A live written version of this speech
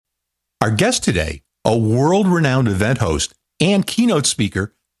Our guest today, a world-renowned event host and keynote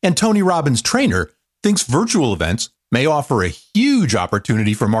speaker and Tony Robbins trainer, thinks virtual events may offer a huge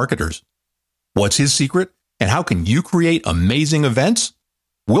opportunity for marketers. What's his secret, and how can you create amazing events?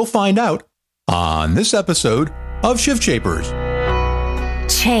 We'll find out on this episode of Shift Shapers.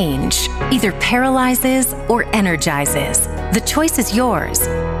 Change either paralyzes or energizes. The choice is yours.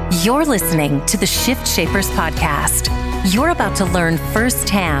 You're listening to the Shift Shapers podcast. You're about to learn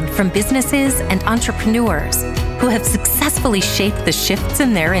firsthand from businesses and entrepreneurs who have successfully shaped the shifts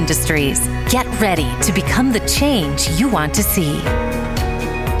in their industries. Get ready to become the change you want to see.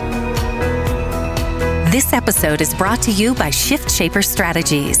 This episode is brought to you by Shift Shaper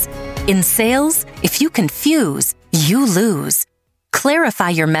Strategies. In sales, if you confuse, you lose. Clarify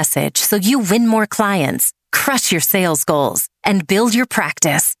your message so you win more clients, crush your sales goals, and build your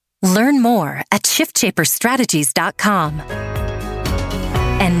practice. Learn more at shiftshaperstrategies.com.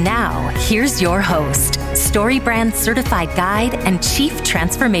 And now, here's your host, StoryBrand Certified Guide and Chief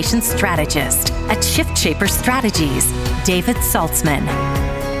Transformation Strategist at Shift Shaper Strategies, David Saltzman.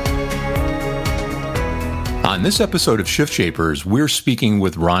 On this episode of Shift Shapers, we're speaking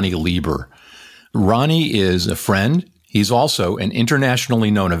with Ronny Leber. Ronny is a friend. He's also an internationally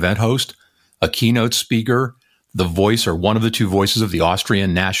known event host, a keynote speaker, the voice or one of the two voices of the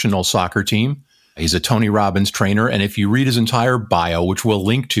Austrian national soccer team. He's a Tony Robbins trainer. And if you read his entire bio, which we'll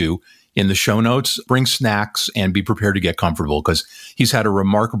link to in the show notes, bring snacks and be prepared to get comfortable because he's had a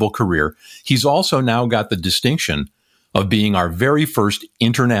remarkable career. He's also now got the distinction of being our very first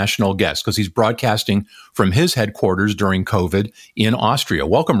international guest because he's broadcasting from his headquarters during COVID in Austria.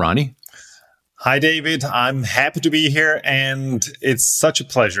 Welcome, Ronny. Hi, David. I'm happy to be here, and it's such a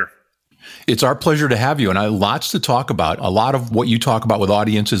pleasure. It's our pleasure to have you, and I have lots to talk about. A lot of what you talk about with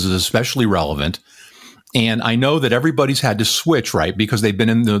audiences is especially relevant, and I know that everybody's had to switch, right, because they've been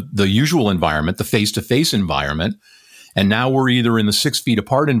in the usual environment, the face-to-face environment, and now we're either in the 6 feet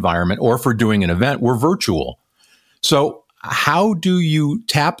apart environment, or if we're doing an event, we're virtual. So how do you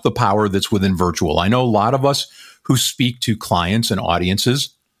tap the power that's within virtual? I know a lot of us who speak to clients and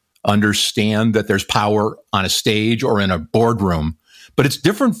audiences understand that there's power on a stage or in a boardroom, but it's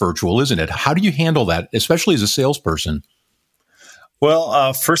different virtual, isn't it? How do you handle that, especially as a salesperson?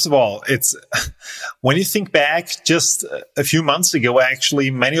 Well, first of all, it's when you think back just a few months ago,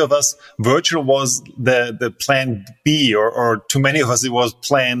 actually, many of us, virtual was the plan B, or to many of us, it was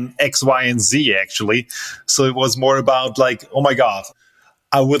plan X, Y, and Z, actually. So it was more about like, oh my God,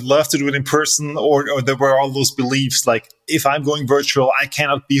 I would love to do it in person, or there were all those beliefs like, if I'm going virtual, I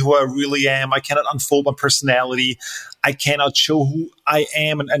cannot be who I really am. I cannot unfold my personality. I cannot show who I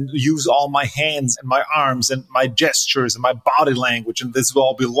am and use all my hands and my arms and my gestures and my body language, and this will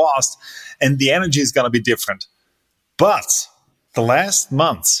all be lost, and the energy is going to be different. But the last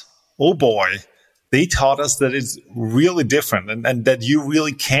months, oh boy, they taught us that it's really different and that you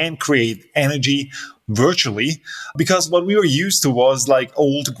really can create energy virtually, because what we were used to was like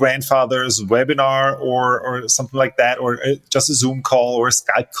old grandfather's webinar or something like that, or just a Zoom call or a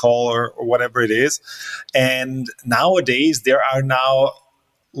Skype call or whatever it is. And nowadays there are now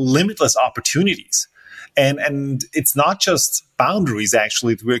limitless opportunities. And it's not just boundaries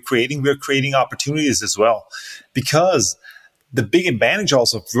actually that we're creating opportunities as well. Because the big advantage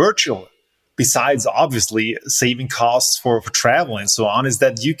also of virtual, besides obviously saving costs for travel and so on, is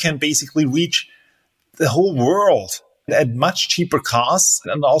that you can basically reach the whole world at much cheaper costs.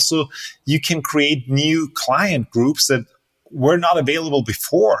 And also you can create new client groups that were not available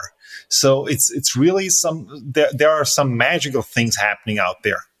before. So it's really there are some magical things happening out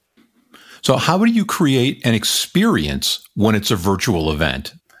there. So how do you create an experience when it's a virtual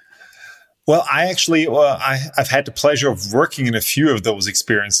event? Well, I've had the pleasure of working in a few of those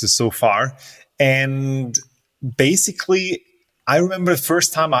experiences so far. And basically, I remember the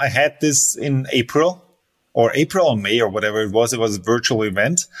first time I had this in April or May or whatever it was a virtual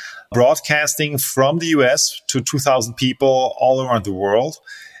event, broadcasting from the US to 2,000 people all around the world.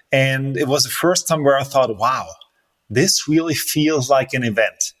 And it was the first time where I thought, wow, this really feels like an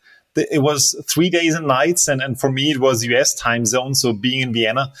event. It was 3 days and nights. And for me, it was US time zone. So being in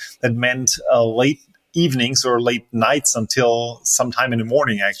Vienna, that meant late evenings or late nights until sometime in the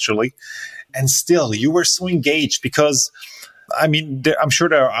morning, actually. And still, you were so engaged because, I mean, I'm sure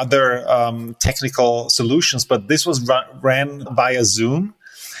there are other technical solutions, but this was ran via Zoom.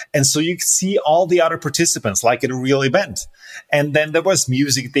 And so you could see all the other participants like at a real event. And then there was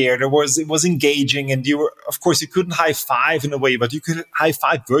music there. It was engaging. And of course, you couldn't high five in a way, but you could high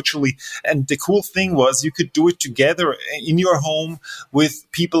five virtually. And the cool thing was you could do it together in your home with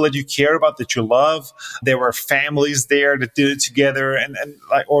people that you care about, that you love. There were families there that did it together and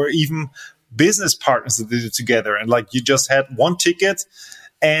like, or even business partners that did it together. And like, you just had one ticket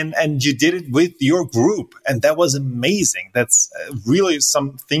and you did it with your group. And that was amazing. That's really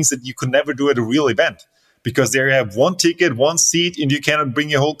some things that you could never do at a real event, because there you have one ticket, one seat, and you cannot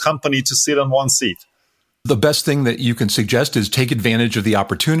bring your whole company to sit on one seat. The best thing that you can suggest is take advantage of the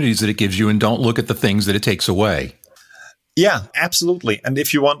opportunities that it gives you and don't look at the things that it takes away. Yeah, absolutely. And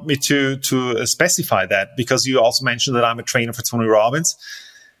if you want me to specify that, because you also mentioned that I'm a trainer for Tony Robbins,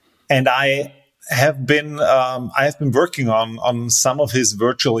 and I have been working on some of his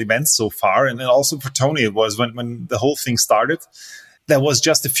virtual events so far, and then also for Tony, it was when the whole thing started. That was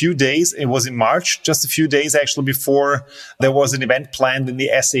just a few days. It was in March, just a few days actually before there was an event planned in the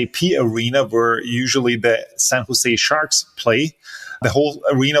SAP arena where usually the San Jose Sharks play. The whole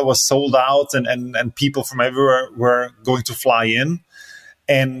arena was sold out and people from everywhere were going to fly in.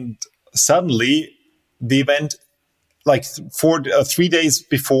 And suddenly the event, like 3 days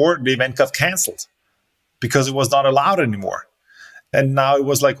before, the event got canceled because it was not allowed anymore. And now it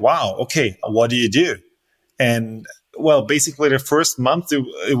was like, wow, okay, what do you do? And well, basically the first month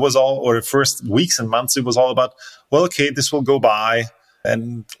it was all, or the first weeks and months, it was all about, well, okay, this will go by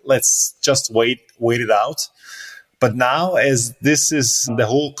and let's just wait it out. But now, as this is the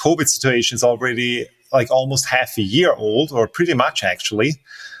whole COVID situation is already like almost half a year old, or pretty much actually,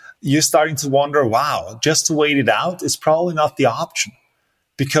 you're starting to wonder, wow, just to wait it out is probably not the option,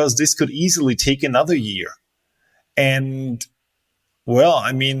 because this could easily take another year. And well,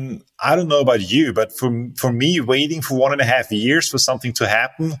 I mean, I don't know about you, but for me, waiting for 1.5 years for something to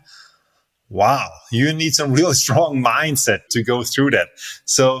happen, wow, you need some really strong mindset to go through that.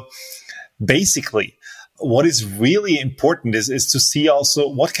 So basically, what is really important is to see also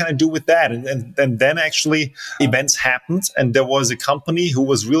what can I do with that. And then actually events happened, and there was a company who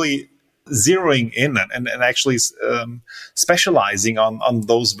was really zeroing in and actually specializing on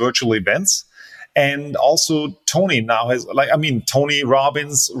those virtual events. And also Tony now has, Tony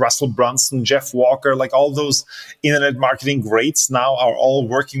Robbins, Russell Brunson, Jeff Walker, like all those internet marketing greats now are all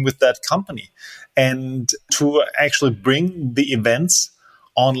working with that company. And to actually bring the events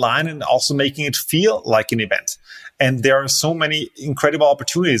online and also making it feel like an event. And there are so many incredible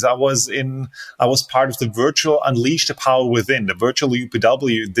opportunities. I was part of the virtual Unleash the Power Within, the virtual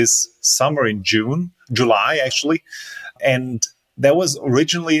UPW this summer in July actually. And that was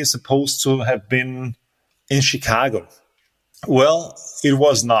originally supposed to have been in Chicago. Well, it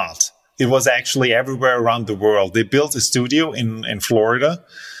was not. It was actually everywhere around the world. They built a studio in Florida,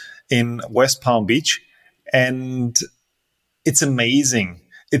 in West Palm Beach, and it's amazing.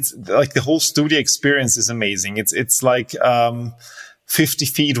 It's like the whole studio experience is amazing. It's like 50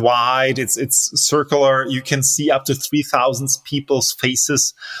 feet wide. It's circular. You can see up to 3,000 people's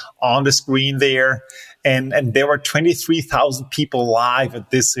faces on the screen there. And there were 23,000 people live at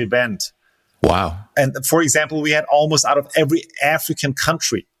this event. Wow. And for example, we had almost out of every African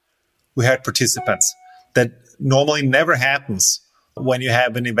country, we had participants. That normally never happens when you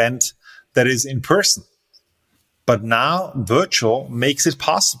have an event that is in person. But now virtual makes it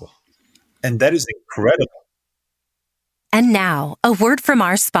possible. And that is incredible. And now, a word from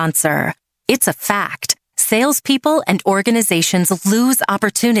our sponsor. It's a fact. Salespeople and organizations lose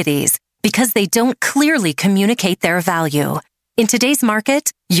opportunities because they don't clearly communicate their value. In today's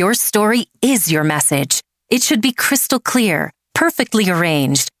market, your story is your message. It should be crystal clear, perfectly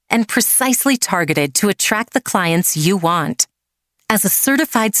arranged, and precisely targeted to attract the clients you want. As a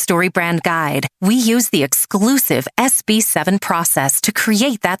certified story brand guide, we use the exclusive SB7 process to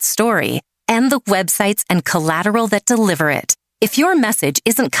create that story and the websites and collateral that deliver it. If your message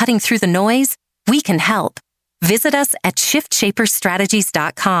isn't cutting through the noise, we can help. Visit us at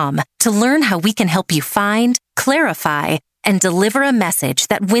shiftshaperstrategies.com to learn how we can help you find, clarify, and deliver a message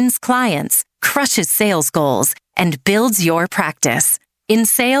that wins clients, crushes sales goals, and builds your practice. In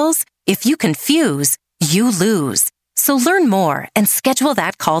sales, if you confuse, you lose. So learn more and schedule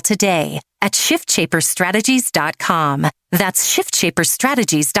that call today at shiftshaperstrategies.com. That's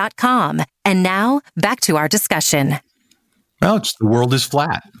shiftshaperstrategies.com. And now, back to our discussion. Well, the world is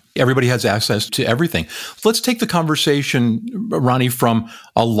flat. Everybody has access to everything. Let's take the conversation, Ronny, from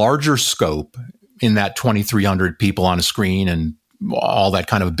a larger scope in that 2,300 people on a screen and all that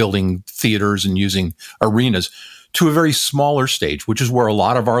kind of building theaters and using arenas, to a very smaller stage, which is where a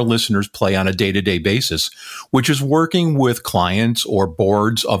lot of our listeners play on a day-to-day basis, which is working with clients or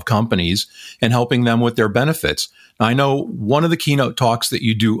boards of companies and helping them with their benefits. Now, I know one of the keynote talks that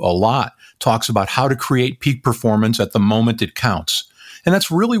you do a lot talks about how to create peak performance at the moment it counts. And that's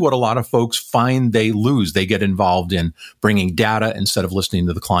really what a lot of folks find they lose. They get involved in bringing data instead of listening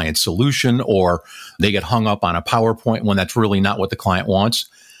to the client's solution, or they get hung up on a PowerPoint when that's really not what the client wants.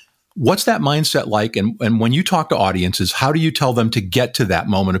 What's that mindset like? And when you talk to audiences, how do you tell them to get to that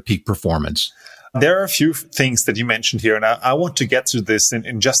moment of peak performance? There are a few things that you mentioned here, and I want to get to this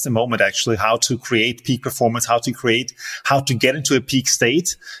in just a moment, actually, how to create peak performance, how to get into a peak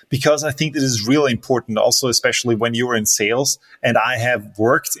state, because I think this is really important also, especially when you're in sales. And I have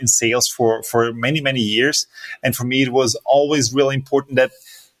worked in sales for many, many years. And for me, it was always really important that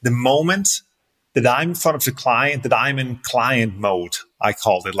the moment that I'm in front of the client, that I'm in client mode, I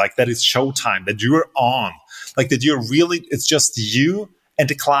called it, like that it's showtime, that you're on, like that you're really, it's just you and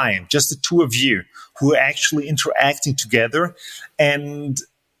the client, just the two of you who are actually interacting together, and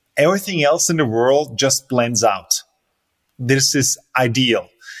everything else in the world just blends out. This is ideal.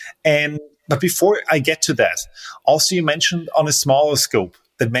 But before I get to that, also you mentioned on a smaller scope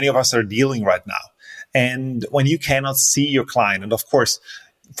that many of us are dealing right now. And when you cannot see your client, and of course,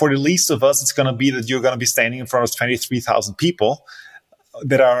 for the least of us, it's going to be that you're going to be standing in front of 23,000 people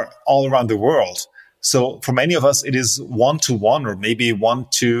that are all around the world. So for many of us, it is one-to-one or maybe one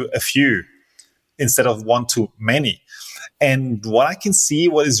to a few instead of one to many. And what I can see,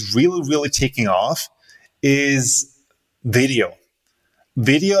 what is really, really taking off is video.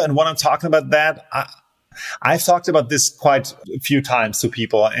 Video, and when I'm talking about that, I've talked about this quite a few times to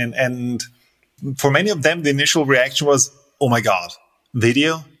people. And for many of them, the initial reaction was, oh my God,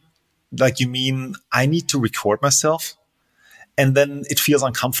 video? Like, you mean I need to record myself? And then it feels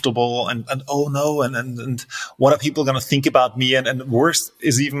uncomfortable and oh no, and what are people going to think about me? And worse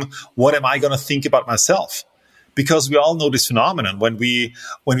is even, what am I going to think about myself? Because we all know this phenomenon when we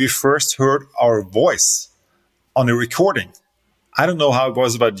first heard our voice on a recording. I don't know how it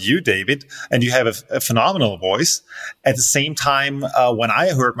was about you, David, and you have a phenomenal voice. At the same time, when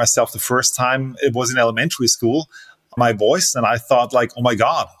I heard myself the first time, it was in elementary school, my voice, and I thought like, oh my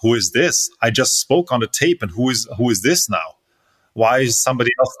God, who is this? I just spoke on the tape, and who is this now? Why is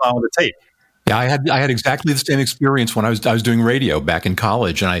somebody else now on the tape? Yeah, I had exactly the same experience when I was doing radio back in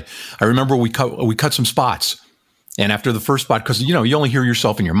college, and I remember we cut some spots, and after the first spot, because you only hear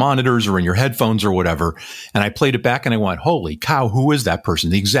yourself in your monitors or in your headphones or whatever, and I played it back and I went, holy cow, who is that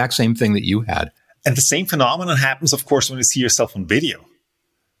person? The exact same thing that you had. And the same phenomenon happens, of course, when you see yourself on video.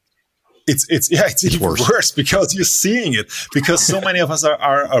 It's even worse because you're seeing it, because so many of us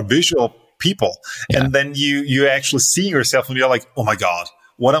are visual people. Yeah. And then you actually see yourself and you're like, oh my God,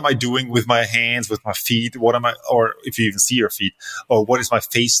 what am I doing with my hands, with my feet? Or if you even see your feet, or what is my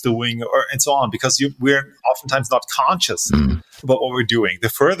face doing, and so on, because we're oftentimes not conscious about what we're doing. The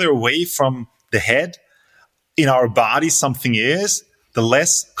further away from the head in our body something is, the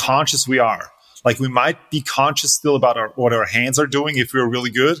less conscious we are. Like, we might be conscious still about what our hands are doing if we're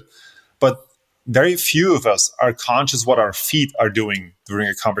really good, but very few of us are conscious what our feet are doing during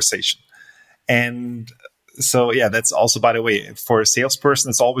a conversation. And so, yeah, that's also, by the way, for a salesperson,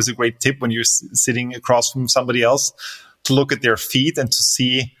 it's always a great tip when you're sitting across from somebody else to look at their feet and to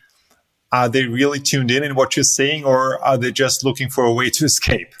see, are they really tuned in what you're saying, or are they just looking for a way to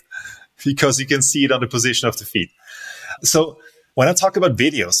escape? Because you can see it on the position of the feet. So when I talk about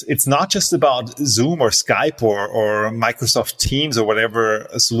videos, it's not just about Zoom or Skype or Microsoft Teams or whatever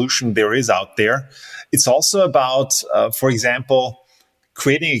solution there is out there. It's also about, for example,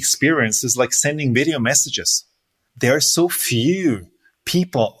 creating experiences like sending video messages. There are so few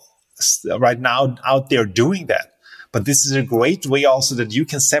people right now out there doing that. But this is a great way also that you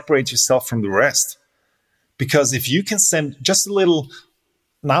can separate yourself from the rest. Because if you can send just a little,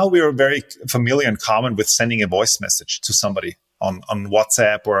 now we are very familiar and common with sending a voice message to somebody on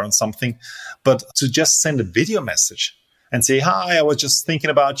WhatsApp or on something, but to just send a video message and say, hi, I was just thinking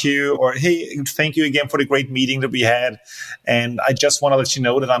about you, or hey, thank you again for the great meeting that we had. And I just want to let you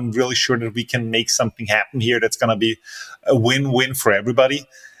know that I'm really sure that we can make something happen here that's going to be a win-win for everybody.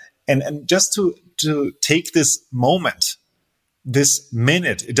 And just to take this moment, this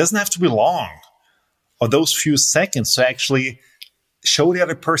minute, it doesn't have to be long, or those few seconds, to actually show the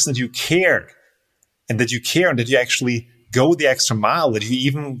other person that you cared, and that you care, and that you actually go the extra mile, that you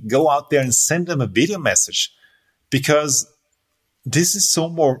even go out there and send them a video message. Because this is so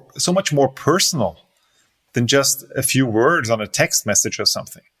much more personal than just a few words on a text message or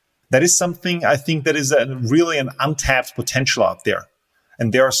something. That is something I think that is really an untapped potential out there.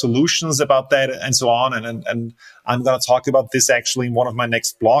 And there are solutions about that and so on. And I'm going to talk about this actually in one of my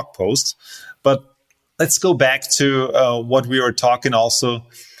next blog posts. But let's go back to what we were talking also.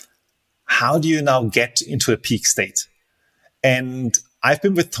 How do you now get into a peak state? And I've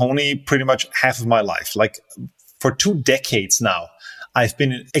been with Tony pretty much half of my life. Like for 2 decades now, I've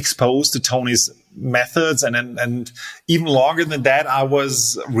been exposed to Tony's methods. And even longer than that, I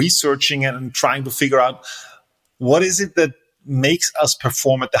was researching and trying to figure out what is it that makes us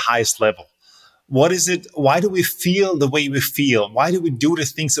perform at the highest level? What is it? Why do we feel the way we feel? Why do we do the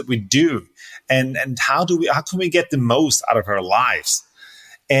things that we do? And how can we get the most out of our lives?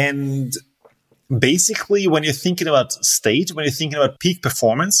 And basically, when you're thinking about state, when you're thinking about peak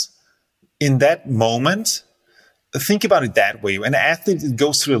performance, in that moment, think about it that way. An athlete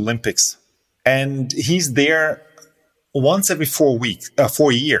goes to the Olympics and he's there once every 4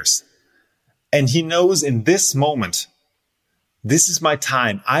 years. And he knows in this moment, this is my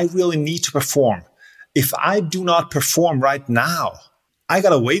time. I really need to perform. If I do not perform right now, I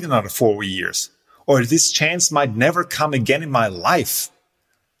got to wait another 4 years, or this chance might never come again in my life.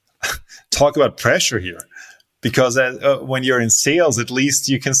 Talk about pressure here. Because when you're in sales, at least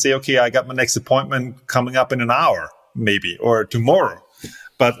you can say, okay, I got my next appointment coming up in an hour, maybe, or tomorrow.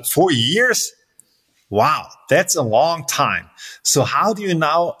 But 4 years, wow, that's a long time. So how do you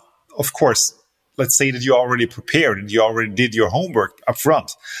now, of course, let's say that you already prepared and you already did your homework up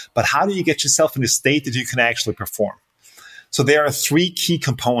front. But how do you get yourself in a state that you can actually perform? So there are 3 key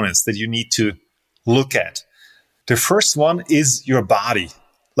components that you need to look at. The first one is your body.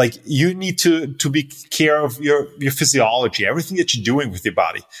 Like you need to be care of your physiology, everything that you're doing with your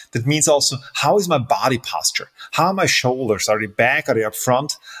body. That means also, how is my body posture? How are my shoulders? Are they back? Are they up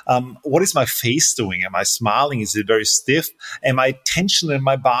front? What is my face doing? Am I smiling? Is it very stiff? Am I tension in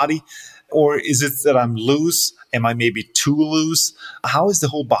my body? Or is it that I'm loose? Am I maybe too loose? How is the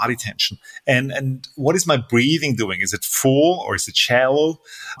whole body tension? And what is my breathing doing? Is it full or is it shallow?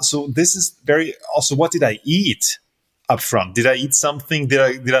 So this is also, what did I eat up front? Did I eat something?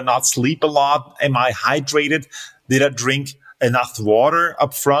 Did I not sleep a lot? Am I hydrated? Did I drink enough water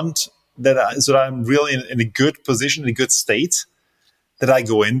up front so that I'm really in a good position, in a good state? That I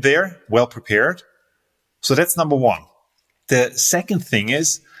go in there well prepared? So that's number one. The second thing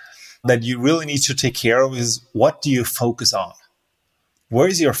is that you really need to take care of is, what do you focus on? Where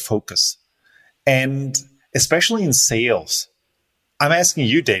is your focus? And especially in sales, I'm asking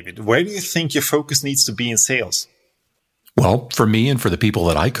you, David, where do you think your focus needs to be in sales? Well, for me and for the people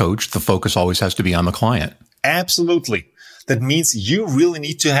that I coach, the focus always has to be on the client. Absolutely. That means you really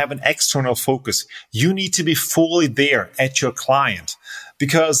need to have an external focus. You need to be fully there at your client.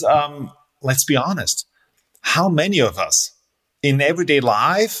 Because let's be honest, how many of us in everyday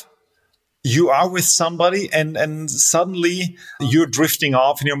life, you are with somebody and suddenly you're drifting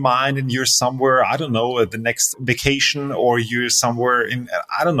off in your mind and you're somewhere, I don't know, at the next vacation, or you're somewhere in,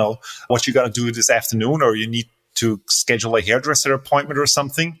 I don't know, what you got to do this afternoon, or you need to schedule a hairdresser appointment or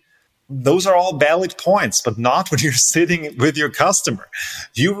something. Those are all valid points, but not when you're sitting with your customer.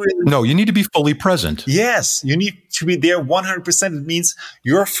 No, you need to be fully present. Yes, you need to be there 100%. It means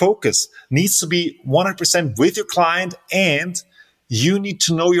your focus needs to be 100% with your client, and you need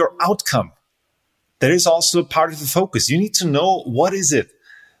to know your outcome. That is also part of the focus. You need to know, what is it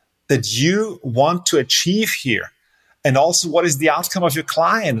that you want to achieve here? And also, what is the outcome of your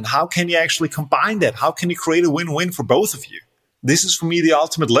client? And how can you actually combine that? How can you create a win-win for both of you? This is, for me, the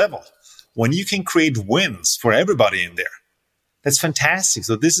ultimate level. When you can create wins for everybody in there, that's fantastic.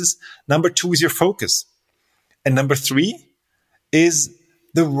 So this is number 2 is your focus. And number 3 is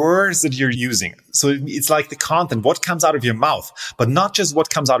the words that you're using. So it's like the content, what comes out of your mouth, but not just what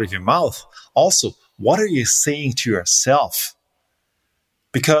comes out of your mouth. Also, what are you saying to yourself?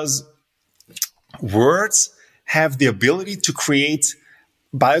 Because words have the ability to create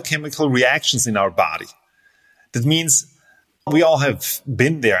biochemical reactions in our body. That means we all have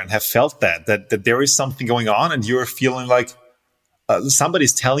been there and have felt that there is something going on, and you're feeling like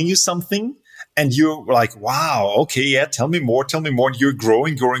somebody's telling you something, and you're like, wow, okay, yeah, tell me more. And you're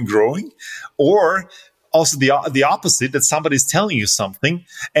growing. Or also the opposite, that somebody's telling you something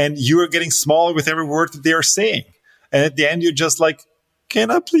and you're getting smaller with every word that they're saying. And at the end, you're just like,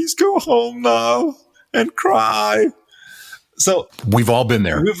 can I please go home now and cry? So we've all been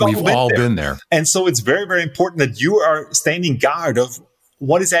there. We've all been there. And so it's very, very important that you are standing guard of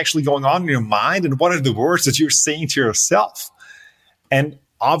what is actually going on in your mind and what are the words that you're saying to yourself. And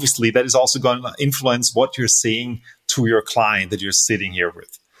obviously, that is also going to influence what you're saying to your client that you're sitting here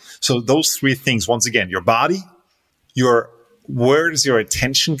with. So those 3 things, once again, your body, your where does your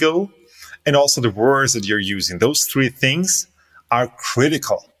attention go, and also the words that you're using. Those three things are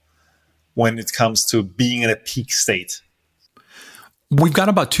critical when it comes to being in a peak state. We've got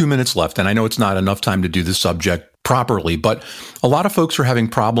about 2 minutes left, and I know it's not enough time to do the subject properly, but a lot of folks are having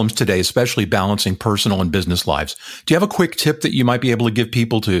problems today, especially balancing personal and business lives. Do you have a quick tip that you might be able to give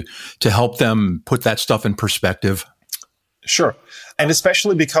people to help them put that stuff in perspective? Sure. And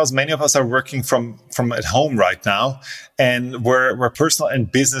especially because many of us are working from at home right now, and where personal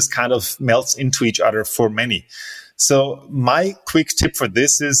and business kind of melts into each other for many. So my quick tip for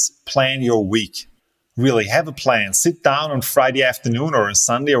this is plan your week. Really have a plan. Sit down on Friday afternoon or on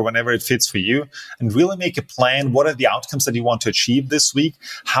Sunday or whenever it fits for you and really make a plan. What are the outcomes that you want to achieve this week?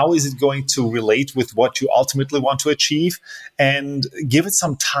 How is it going to relate with what you ultimately want to achieve? And give it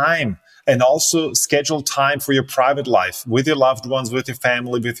some time. And also schedule time for your private life with your loved ones, with your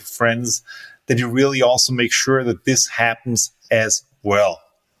family, with your friends, that you really also make sure that this happens as well.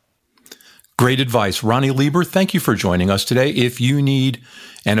 Great advice. Ronny Leber, thank you for joining us today. If you need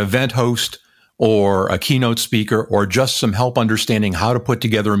an event host or a keynote speaker or just some help understanding how to put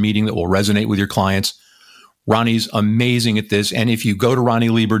together a meeting that will resonate with your clients, Ronny's amazing at this. And if you go to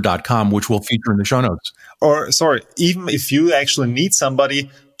ronnyleber.com, which we'll feature in the show notes. Even if you actually need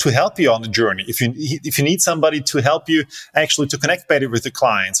somebody to help you on the journey, if you need somebody to help you actually to connect better with the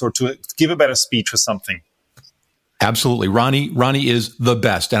clients or to give a better speech or something. Absolutely. Ronny is the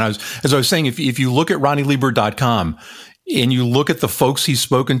best. And as I was saying, if you look at ronnyleber.com and you look at the folks he's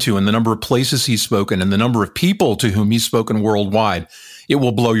spoken to and the number of places he's spoken and the number of people to whom he's spoken worldwide, it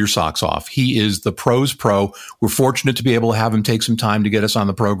will blow your socks off. He is the pro's pro. We're fortunate to be able to have him take some time to get us on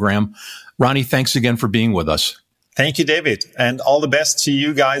the program. Ronny, thanks again for being with us. Thank you, David. And all the best to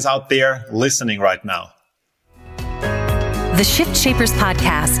you guys out there listening right now. The Shift Shapers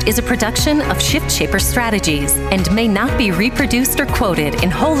podcast is a production of Shift Shaper Strategies and may not be reproduced or quoted in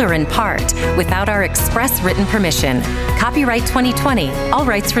whole or in part without our express written permission. Copyright 2020, all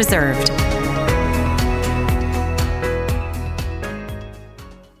rights reserved.